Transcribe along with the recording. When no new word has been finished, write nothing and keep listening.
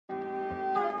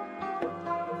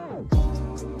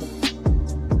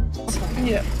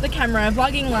Yeah. The camera,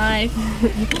 vlogging live.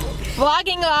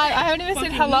 Vlogging live. I haven't even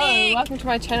said hello. Welcome to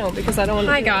my channel because I don't want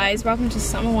to. Hi guys, welcome to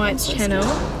Summer White's channel.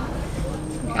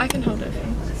 I can hold it.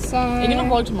 So you're gonna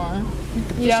vlog tomorrow?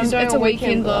 Yeah, she's doing a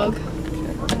weekend vlog.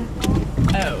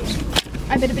 Oh.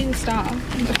 I better be the star.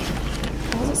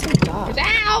 Why is it so dark? Get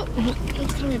out!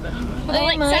 It's gonna be a bit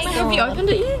hard. Have you opened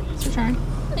it yet? Still trying.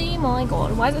 Oh my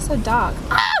god, why is it so dark?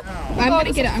 Ah! Oh, I'm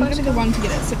gonna get it. I'm gonna be the one to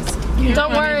get it. So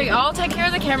don't worry, I'll take care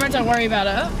of the camera. Don't worry about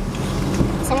it.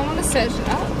 Someone want to search it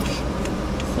up?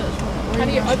 How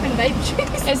do you open vape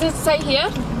juice? Is it say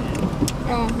here?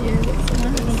 Oh yeah.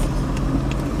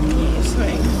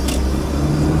 Sweet.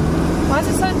 Why is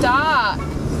it so dark?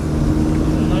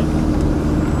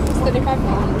 It's 35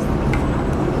 pounds.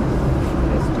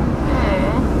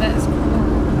 That's cool.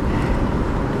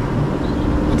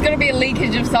 It's gonna be a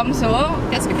leakage of some sort.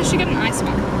 That's because she got an ice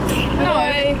pack.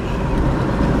 No.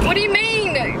 What do you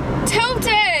mean? Tilt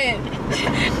it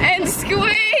and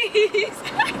squeeze.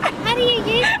 How do you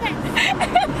use that?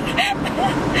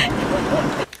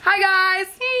 Hi guys.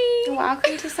 Hey.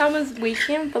 Welcome to Summer's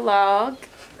weekend vlog.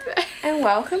 And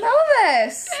welcome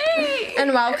Elvis. Hey.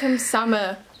 And welcome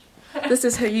Summer. This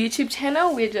is her YouTube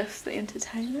channel. We're just the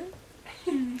entertainment.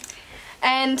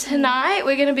 And tonight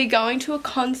we're going to be going to a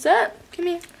concert. Come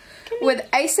here. With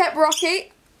A$AP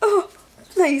Rocky. Oh,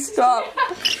 please stop.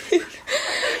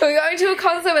 We're going to a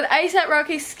concert with A$AP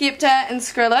Rocky, Skepta and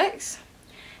Skrillex.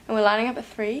 And we're lining up at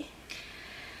 3.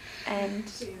 And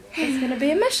it's going to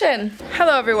be a mission.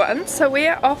 Hello everyone. So we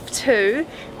are off to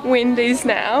Wendy's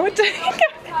now.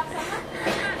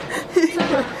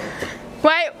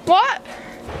 Wait, what?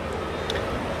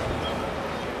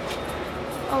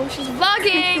 Oh, she's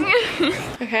vlogging!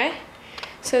 Okay,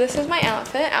 so this is my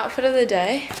outfit of the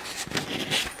day.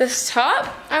 This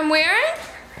top I'm wearing,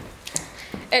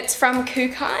 it's from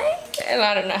Kukai, and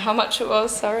I don't know how much it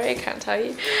was, sorry, I can't tell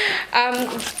you.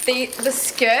 The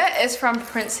skirt is from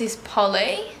Princess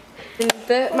Polly. And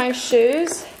my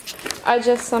shoes are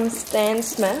just some Stan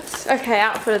Smiths. Okay,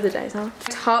 outfit of the day, huh?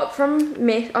 Top from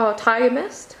Tiger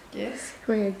Mist. Yes.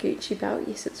 Wearing a Gucci belt,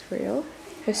 yes it's real.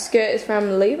 Her skirt is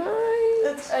from Levi's.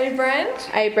 It's A brand.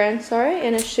 A brand, sorry.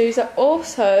 And her shoes are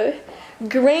also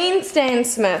green Stan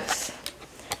Smiths.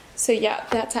 So yeah,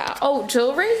 that's our. Oh,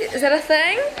 jewelry? Is that a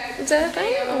thing? Is that a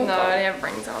thing? Oh, no, I have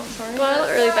rings on. Sorry. Well, I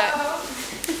look really bad.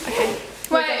 Okay.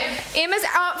 Wait. Emma's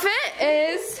outfit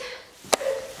is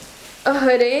a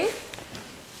hoodie.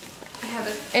 I have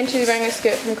it. And she's wearing a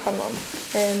skirt from Common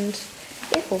and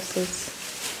Air Forces.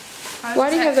 Why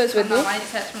do you have those with you? I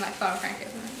just had from like Fire Frank.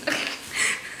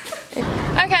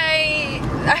 Okay,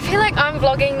 I feel like I'm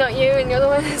vlogging, not you, and you're the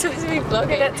one that's supposed to be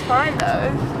vlogging. That's fine though.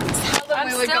 Tell them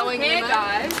where we're going, here,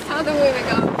 guys. Tell them where we're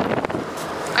going.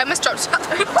 I almost dropped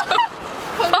something.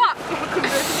 Fuck!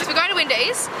 So we're going to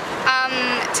Wendy's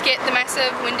to get the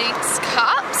massive Wendy's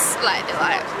cups, like they're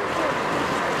like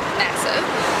massive,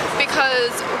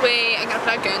 because we are going to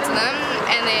put our goons in them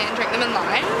and then drink them in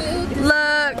line.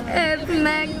 Look, it's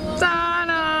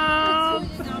McDonald's!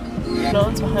 No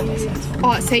one's behind us.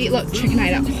 Oh, see, look,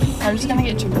 chickenator. I'm just gonna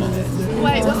get chickenator.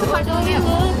 Wait, what's the phone calling here?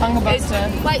 Hunger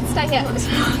Buster. Wait, stay here.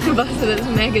 Hunger Buster, that's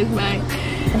Mega's mate.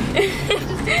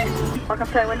 Welcome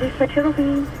to Wendy's for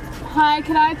Children. Hi,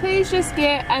 can I please just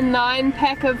get a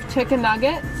 9-pack of chicken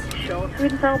nuggets? Sure.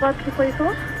 Sweet and sour barbecue for your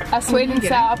sauce? A sweet and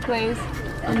sour, please.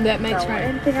 And that makes right.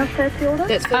 Anything else to add to your order?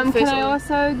 That's for the first Can I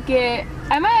also get,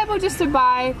 am I able just to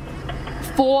buy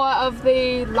 4 of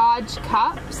the large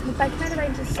cups? If I can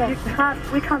arrange a sauce.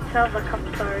 We can't sell the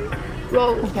cups, sorry.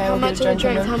 Well, okay, how much are the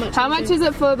drinks? How much is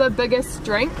it for the biggest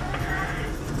drink?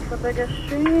 The biggest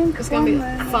drink? It's gonna be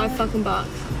 $5 fucking bucks.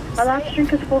 Our large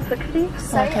drink is $4.60.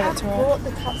 Say okay, I've bought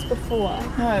the cups before.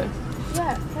 No.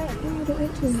 Yeah, say it. No, don't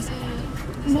wait till you say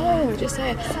it. No, just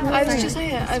say it. I was just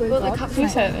saying it. I bought the cups. You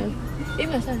say it then.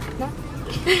 Even say it. No.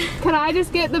 Can I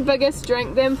just get the biggest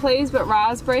drink then, please, but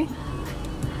raspberry?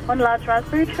 One large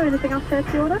raspberry. Sure. Anything else to add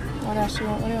to your order? What else do you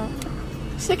want? What do you want?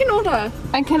 Second order.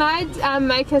 And can I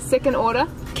make a second order?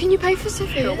 Can you pay for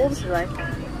second? Sure. What would you like?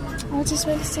 I'll just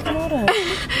make a second order.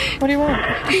 What do you want?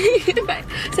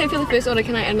 Say for the first order,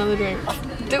 can I add another drink?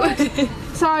 Do it.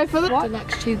 Sorry, for the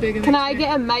deluxe cheeseburger. Can I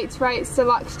get a Mates Rates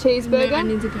deluxe cheeseburger? No, I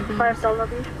need a bigger.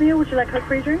 $5 each meal. Would you like Coke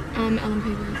free drink?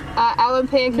 LMP please.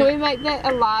 LMP, and can we make that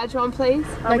a large one, please?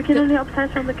 We can only upsize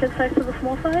from the kid size to the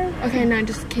small size. Okay, no,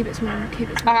 just keep it small. Keep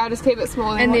it small. Okay, I'll just keep it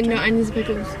small. And then no onions and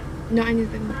pickles. No, I need a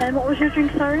bit more. And what was your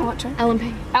drink, sorry? What drink?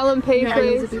 LMP. LMP, No,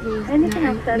 please. Anything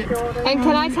else that's your order? And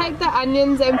can I take the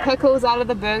onions and pickles out of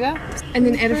the burger? And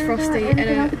then add a frosty.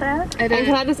 Anything else to add? Add And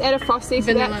can I just add a frosty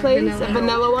to that, please? vanilla. A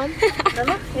vanilla one?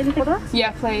 Vanilla? Anything order?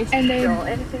 Yeah, please. and then Sure.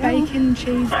 Anything else? bacon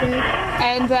cheeseburger.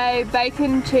 And a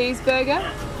bacon cheeseburger.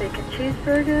 Bacon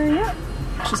cheeseburger, yeah.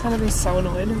 She's gonna be so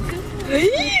annoyed.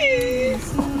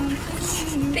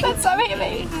 That's so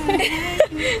heavy.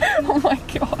 Oh my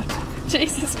god.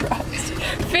 Jesus Christ.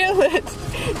 Feel it.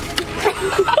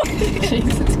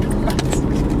 Jesus Christ.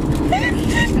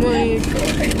 My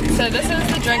god. So this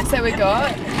is the drinks that we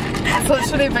got. It's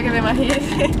literally bigger than my head.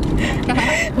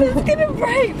 It's gonna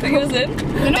break. Because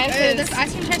This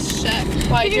ice cream tastes shit.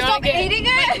 Wait, do you want to get... Eating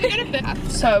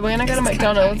it? So we're gonna go to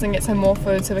McDonald's and get some more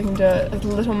food so we can do a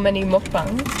little mini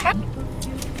mukbang.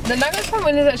 The nuggets from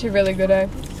Wendy's are actually really good, eh?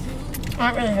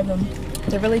 I don't really have them.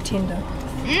 They're really tender.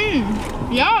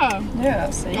 Yeah. Yeah,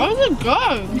 see? Those are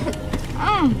good.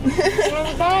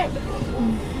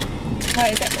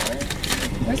 Wait, is that mine?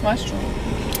 Where's my straw?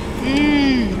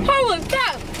 How was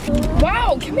that?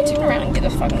 Wow, can we turn around and get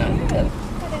this fucking out of here?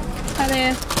 Hi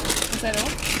there. Is that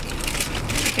all?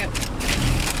 Okay.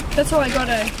 That's all I got,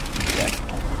 eh?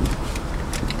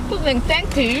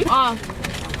 Thank you. Go!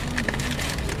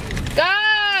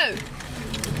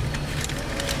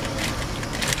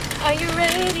 Are you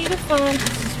ready to find?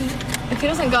 If he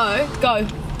doesn't go, go.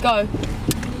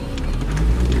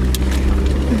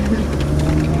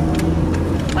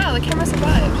 Wow, the camera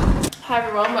survived. Hi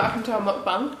everyone, welcome to our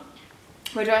mukbang.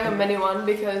 We're doing a mini one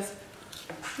because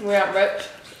we aren't rich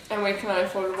and we can only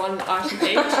afford one item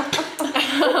each.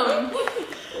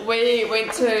 We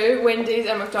went to Wendy's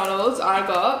and McDonald's. I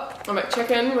got a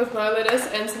McChicken with no lettuce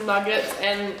and some nuggets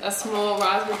and a small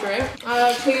raspberry drink. I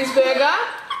got a cheeseburger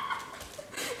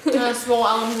and a small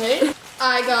LMP.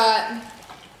 I got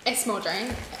a small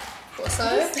drink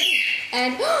also.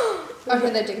 And okay,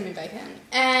 they're digging me bacon.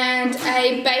 And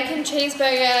a bacon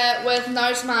cheeseburger with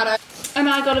no tomato. And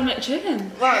I got a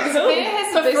McChicken. Wow, Sophia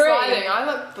has to be free. sliding. I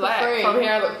look black. free. From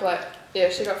here I look black. Yeah,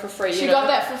 she got for free. She got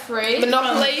that for free.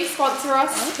 Monopoly, sponsor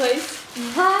us,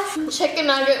 please. Chicken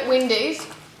nugget Wendy's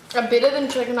are better than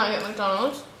chicken nugget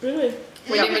McDonald's. Really?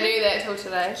 We never knew that till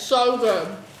today. So good.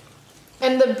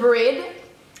 And the bread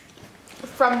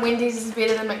from Wendy's is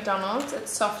better than McDonald's.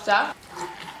 It's softer.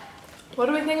 What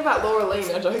do we think about Laura Lee?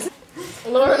 No jokes.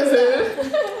 Laura who?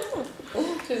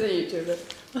 She's a YouTuber.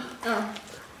 Oh.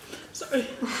 Sorry.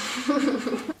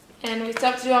 And we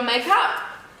still have to do our makeup,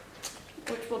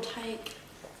 which will take.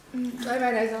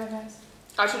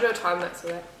 I should do a time lapse of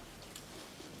that.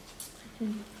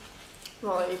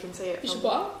 Well, you can see it. You should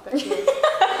what? Back here.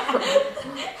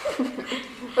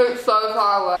 It's so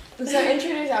far away. So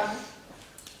introduce Alvin.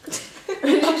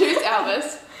 Introduce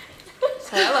Elvis.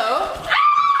 Say hello.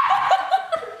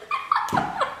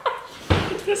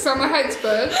 Summer hates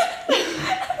birds.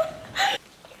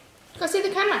 Go see the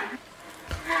camera.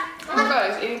 Oh my god,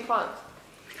 he's eating plants.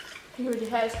 He already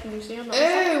has. Can you see him? Ew,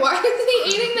 why is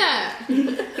he eating that?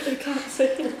 I can't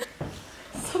see.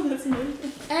 Someone's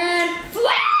moving. And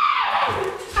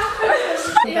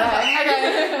Okay,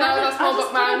 that was a small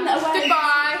book man.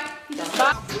 Goodbye.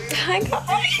 Hi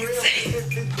guys.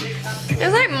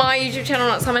 It's like my YouTube channel,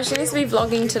 not so much. She needs to be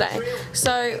vlogging today.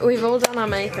 So we've all done our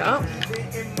makeup.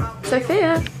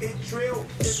 Sophia.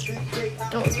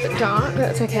 Oh, it's a bit dark, but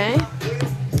that's okay.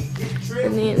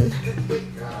 And then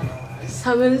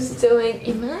Summer's doing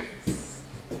Emma's.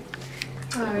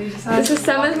 This is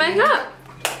Summer's makeup.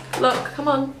 Look, come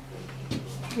on.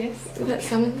 Yes. That's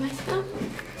Summer's makeup.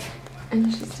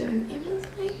 And she's doing Emma's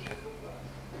makeup.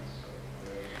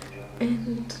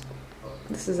 And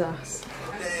this is us.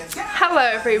 Hello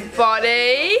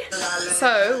everybody.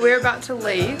 So we're about to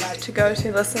leave to go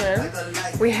to listen in.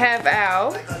 We have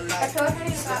our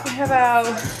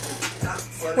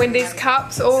Wendy's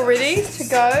cups all ready to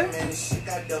go.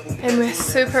 And we're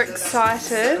super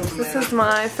excited. This is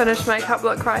my finished makeup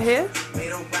look right here.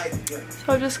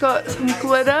 So I've just got some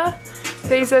glitter.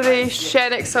 These are the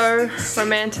Shad XO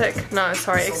Romantic, no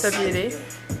sorry, XO Beauty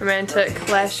Romantic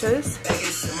lashes.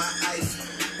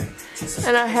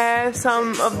 And I have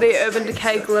some of the Urban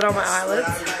Decay glitter on my eyelids.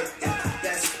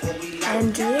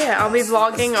 And yeah, I'll be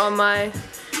vlogging on my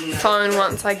phone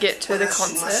once I get to the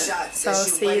concert. So I'll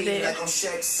see you there.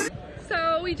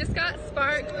 So we just got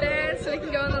sparked there so we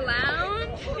can go in the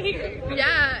lounge.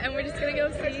 Yeah, and we're just gonna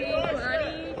go see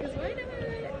Kalani, because why not?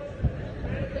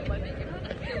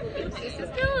 This is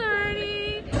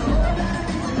Kalani.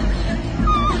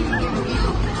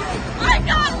 I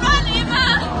can't run, Emma!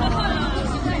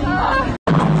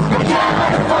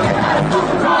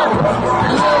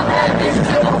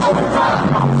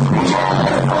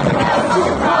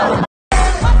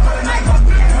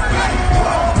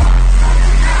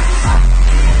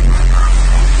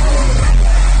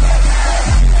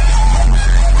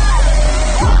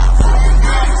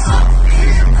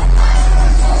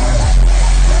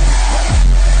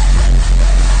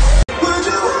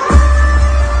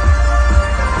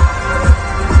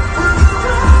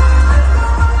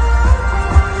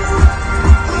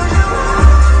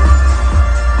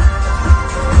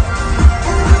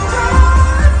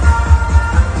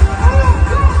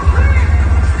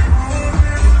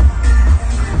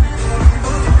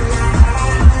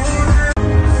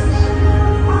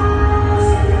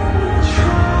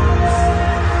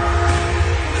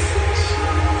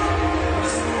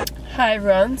 Hi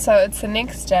everyone, so it's the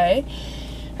next day.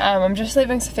 I'm just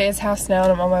leaving Sophia's house now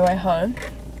and I'm on my way home.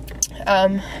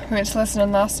 We went to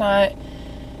Lisbon last night,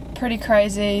 pretty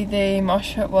crazy. The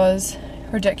mosh pit was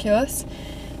ridiculous.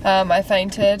 I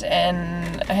fainted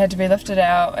and I had to be lifted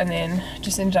out and then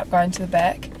just ended up going to the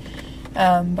back.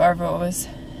 But overall it was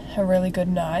a really good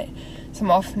night. So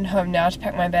I'm off home now to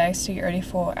pack my bags to get ready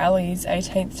for Ali's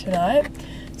 18th tonight.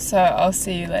 So I'll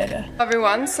see you later.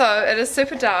 Everyone, so it is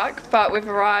super dark, but we've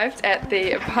arrived at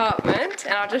the apartment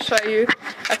and I'll just show you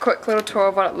a quick little tour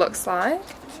of what it looks like.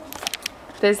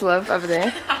 There's Liv over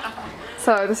there.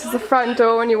 So this is the front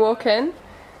door when you walk in.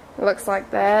 It looks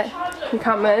like that. You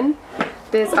come in.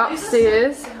 There's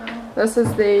upstairs. This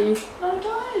is the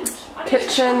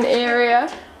kitchen area.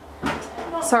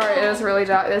 Sorry, it is really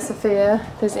dark. There's Sophia.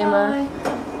 There's Emma.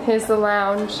 Here's the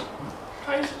lounge.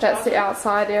 That's the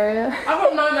outside area. I've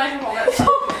got no makeup on, that's so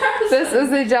embarrassing. This is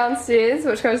the downstairs,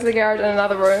 which goes to the garage in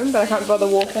another room, but I can't bother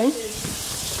walking.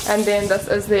 And then this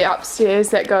is the upstairs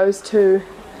that goes to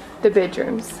the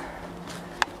bedrooms.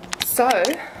 So,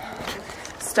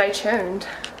 stay tuned.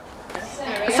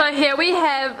 So here we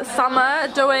have Summer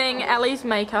doing Ali's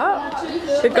makeup.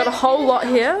 We've got a whole lot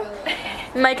here.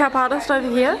 Makeup artist over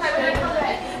here.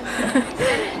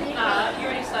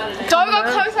 Don't go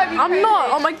close over your I'm not,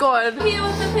 oh my god. Here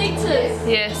with the pizzas.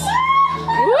 Yes.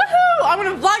 Woohoo! I'm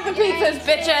gonna vlog the pizzas,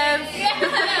 bitches!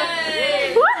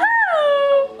 Woohoo!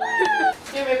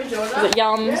 Is it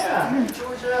yums?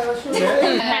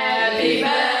 Happy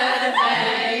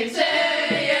birthday to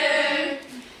you.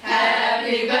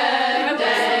 Happy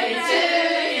birthday to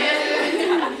you.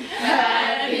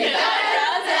 Happy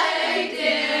birthday,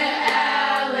 dear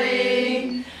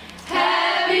Ali.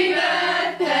 Happy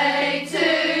birthday to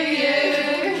you.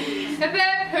 Hip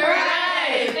hip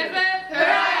hooray! Hip hip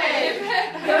hooray! Hip hip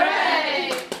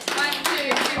hooray! 1, 2,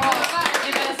 3, 4, 5.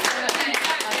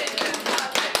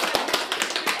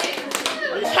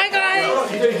 Hi guys!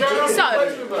 So,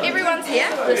 everyone's here.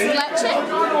 This is Latchin.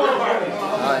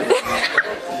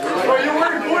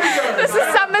 This is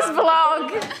Summer's vlog.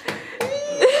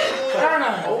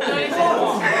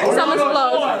 Summer's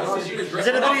vlog. Is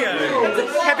it a video?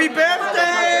 Happy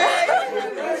birthday!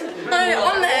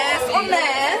 On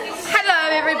there. Hello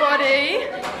everybody.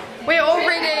 We're all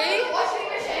ready.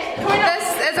 This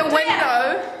is a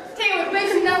window.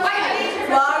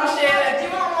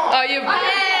 Oh, you.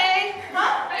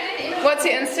 What's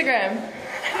your Instagram?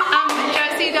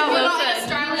 Josie Del Wilson.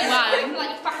 Australian.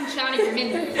 Like fucking shouting from in.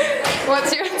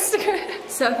 What's your Instagram?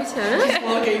 Sophie Turner.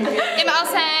 Emma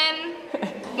Elson.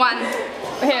 1.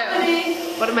 Here.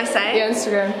 What am I saying? Your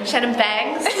Instagram. Shannon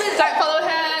Bangs. Don't follow her.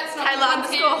 It's not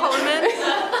Taylor_Holloman.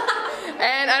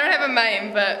 And I don't have a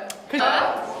name, but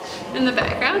in the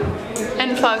background.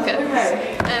 and focus.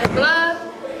 And blah.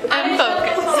 And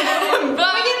focus. And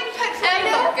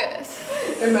focus.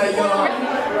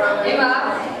 Emma.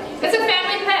 It's a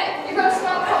family pic. You've got a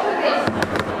small copy.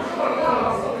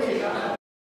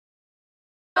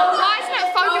 Why isn't it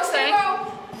focusing?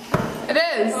 It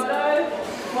is.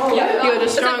 You're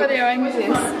just Is it drunk. videoing? Yes.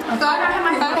 I don't have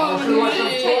my phone.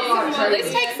 Let's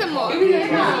take some more.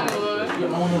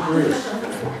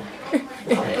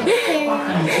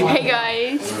 Hey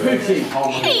guys. Hey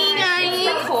guys.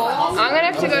 I'm gonna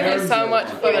have to go do so much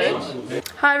footage.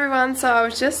 Hi everyone, so I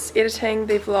was just editing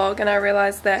the vlog and I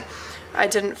realised that I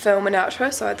didn't film an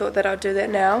outro, so I thought that I'd do that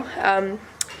now.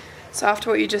 So after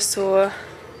what you just saw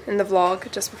in the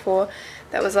vlog just before,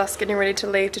 that was us getting ready to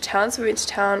leave to town. So we went to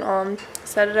town on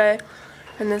Saturday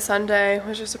and then Sunday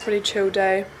was just a pretty chill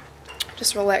day,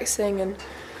 just relaxing and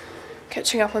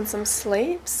catching up on some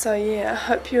sleep. So yeah, I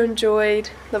hope you enjoyed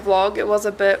the vlog. It was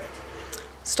a bit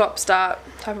stop-start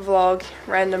type of vlog,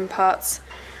 random parts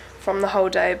from the whole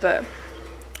day, but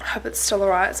I hope it's still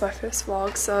alright. It's my first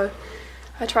vlog, so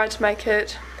I tried to make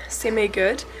it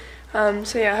semi-good.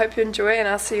 So yeah, I hope you enjoy it and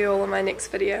I'll see you all in my next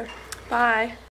video. Bye!